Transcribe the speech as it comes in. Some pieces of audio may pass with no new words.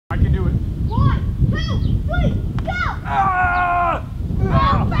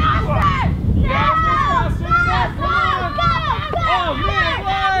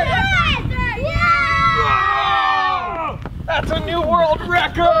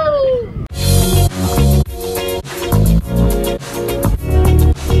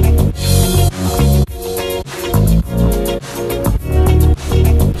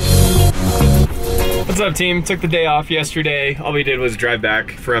up, team? Took the day off yesterday. All we did was drive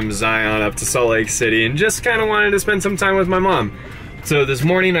back from Zion up to Salt Lake City and just kind of wanted to spend some time with my mom. So this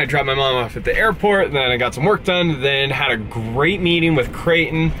morning I dropped my mom off at the airport, and then I got some work done, then had a great meeting with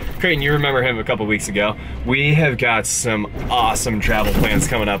Creighton. Creighton, you remember him a couple weeks ago. We have got some awesome travel plans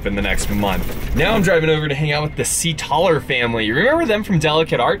coming up in the next month. Now I'm driving over to hang out with the SeeTallers family. You remember them from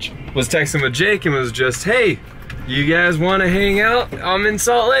Delicate Arch? Was texting with Jake and was just, hey, you guys wanna hang out? I'm in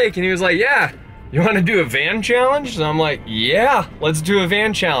Salt Lake. And he was like, yeah. You wanna do a van challenge? And I'm like, yeah, let's do a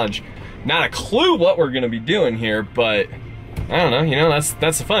van challenge. Not a clue what we're gonna be doing here, but I don't know, you know, that's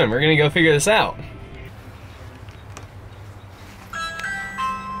the fun. We're gonna go figure this out.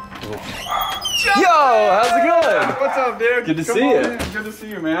 Yo, how's it going? What's up, dude? Good to see you. Good to see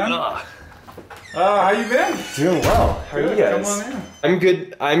you, man. How you been? Doing well. How are you guys? Come on in. I'm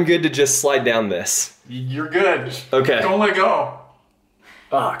good. I'm good to just slide down this. You're good. Okay. Don't let go.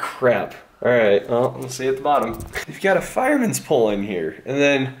 Oh, crap. All right, well, we'll see at the bottom. You've got a fireman's pole in here. And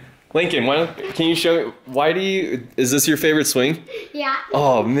then, Lincoln, can you show me, is this your favorite swing? Yeah.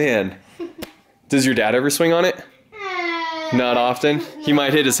 Oh, man. Does your dad ever swing on it? Not often? He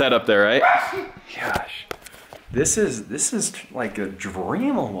might hit his head up there, right? Gosh. This is like a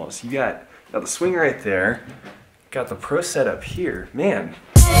dream almost. You got the swing right there. Got the pro set up here. Man.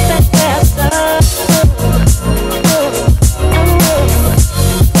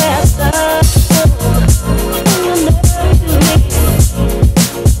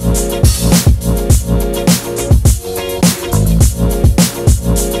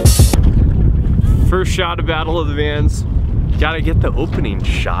 First shot of Battle of the Vans. Gotta get the opening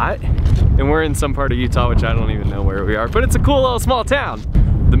shot. And we're in some part of Utah, which I don't even know where we are, but it's a cool little small town.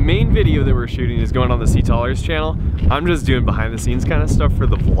 The main video that we're shooting is going on the SeeTallers channel. I'm just doing behind the scenes kind of stuff for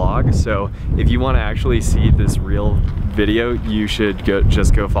the vlog. So if you want to actually see this real video, you should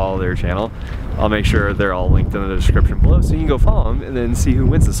just go follow their channel. I'll make sure they're all linked in the description below so you can go follow them and then see who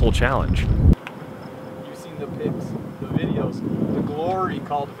wins this whole challenge. You've seen the pics, the videos, the glory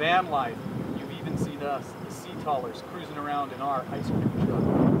called van life. You've even seen us, the SeeTallers, cruising around in our ice cream truck,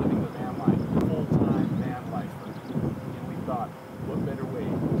 living the van life, full-time van life. And we thought, what better way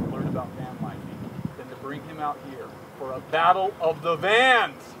to learn about van life than to bring him out here for a battle of the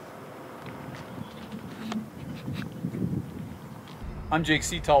vans. I'm Jake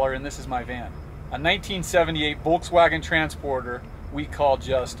SeeTallers, and this is my van. A 1978 Volkswagen Transporter we call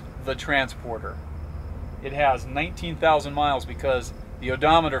just the Transporter. It has 19,000 miles because the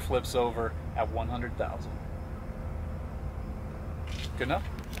odometer flips over at 100,000. Good enough?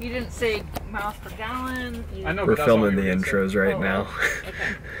 You didn't say miles per gallon. I know, We're but that's filming what the you intros said. right now. Okay.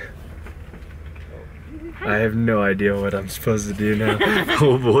 I have no idea what I'm supposed to do now.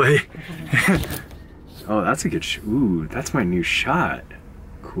 Oh boy. Oh, that's a good ooh, that's my new shot.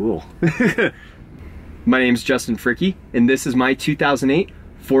 Cool. My name's Justin Fricke, and this is my 2008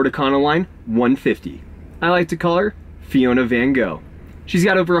 Ford Econoline 150. I like to call her Fiona Van Gogh. She's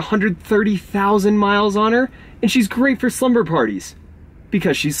got over 130,000 miles on her, and she's great for slumber parties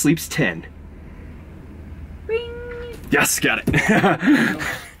because she sleeps 10. Ring. Yes, got it.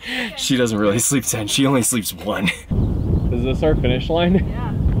 She doesn't really sleep 10, she only sleeps 1. Is this our finish line?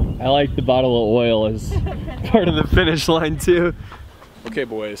 Yeah. I like the bottle of oil as part of the finish line too. Okay,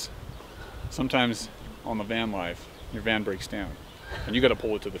 boys. Sometimes on the van life, your van breaks down, and you got to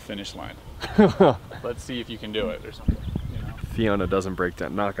pull it to the finish line. Let's see if you can do it or something. You know? Fiona doesn't break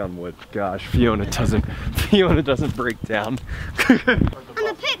down. Knock on wood. Gosh, Fiona doesn't break down. I'm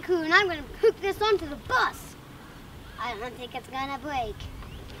the pit crew, and I'm gonna hook this onto the bus. I don't think it's gonna break.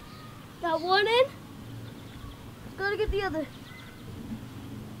 Got one in. Gotta get the other.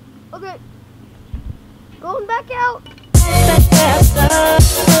 Okay. Going back out.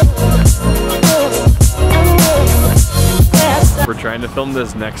 We're trying to film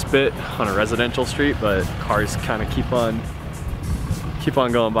this next bit on a residential street, but cars kind of keep on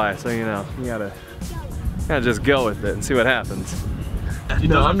going by. So you know, you gotta just go with it and see what happens. It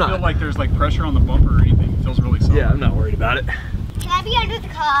doesn't feel like there's like pressure on the bumper or anything. It feels really soft. Yeah, I'm not worried about it. Can I be under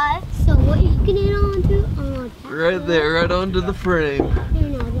the car? So what you can get onto? Right there, right onto the frame. You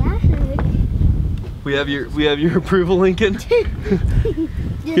know that hurt. We have your approval, Lincoln.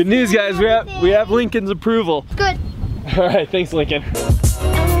 Good news, guys. We have Lincoln's approval. Good. All right, thanks, Lincoln.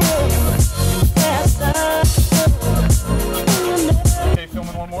 Okay,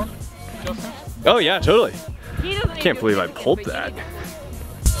 filming one more, Justin? Oh yeah, totally. He doesn't Can't believe I pulled that.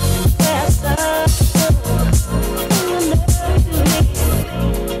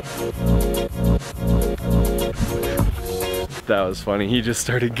 That was funny. He just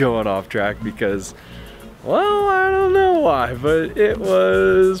started going off track because Well, I don't know why, but it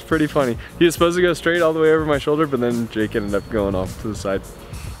was pretty funny. He was supposed to go straight all the way over my shoulder, but then Jake ended up going off to the side.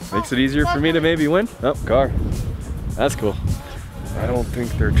 Makes it easier for me to maybe win. Oh, car. That's cool. I don't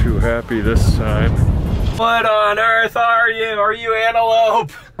think they're too happy this time. What on earth are you? Are you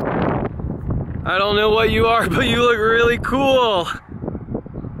antelope? I don't know what you are, but you look really cool.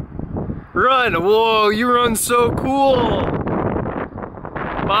 Run, whoa, you run so cool.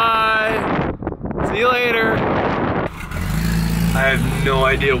 Bye, see you later. I have no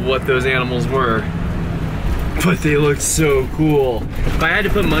idea what those animals were, but they looked so cool. If I had to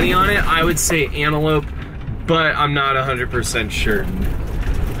put money on it, I would say antelope, but I'm not 100% sure.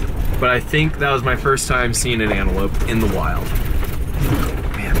 But I think that was my first time seeing an antelope in the wild.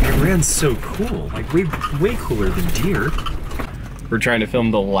 Man, they ran so cool, like way cooler than deer. We're trying to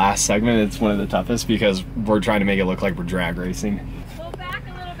film the last segment. It's one of the toughest because we're trying to make it look like we're drag racing. Pull back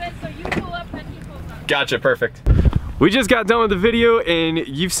a little bit so you pull up and he pulls up. Gotcha, perfect. We just got done with the video and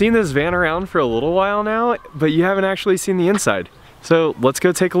you've seen this van around for a little while now, but you haven't actually seen the inside. So let's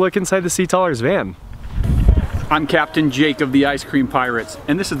go take a look inside the SeeTallers van. I'm Captain Jake of the Ice Cream Pirates,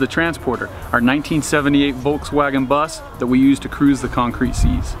 and this is the Transporter, our 1978 Volkswagen bus that we use to cruise the concrete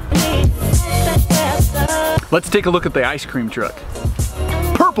seas. Let's take a look at the ice cream truck.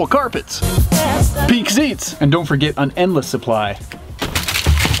 Purple carpets, pink seats, and don't forget an endless supply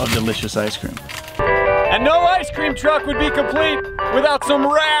of delicious ice cream. And no ice cream truck would be complete without some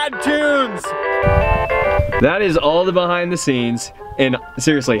rad tunes. That is all the behind the scenes. And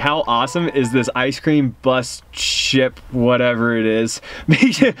seriously, how awesome is this ice cream bus ship, whatever it is?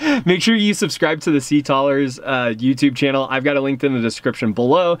 Make sure you subscribe to the SeeTallers YouTube channel. I've got a link in the description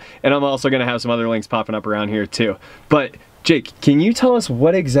below, and I'm also gonna have some other links popping up around here too. But Jake, can you tell us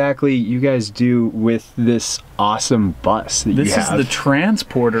what exactly you guys do with this awesome bus that you have? This is the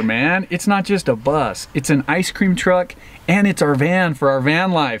Transporter, man. It's not just a bus. It's an ice cream truck, and it's our van for our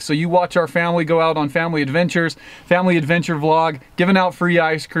van life. So you watch our family go out on family adventures, family adventure vlog, giving out free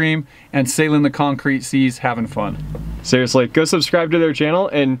ice cream, and sailing the concrete seas, having fun. Seriously, go subscribe to their channel,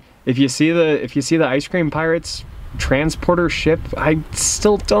 and if you see the Ice Cream Pirates transporter ship, I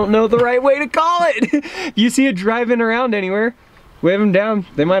still don't know the right way to call it. If you see it driving around anywhere, wave them down.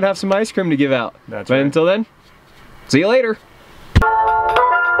 They might have some ice cream to give out. That's but right. Until then, see you later.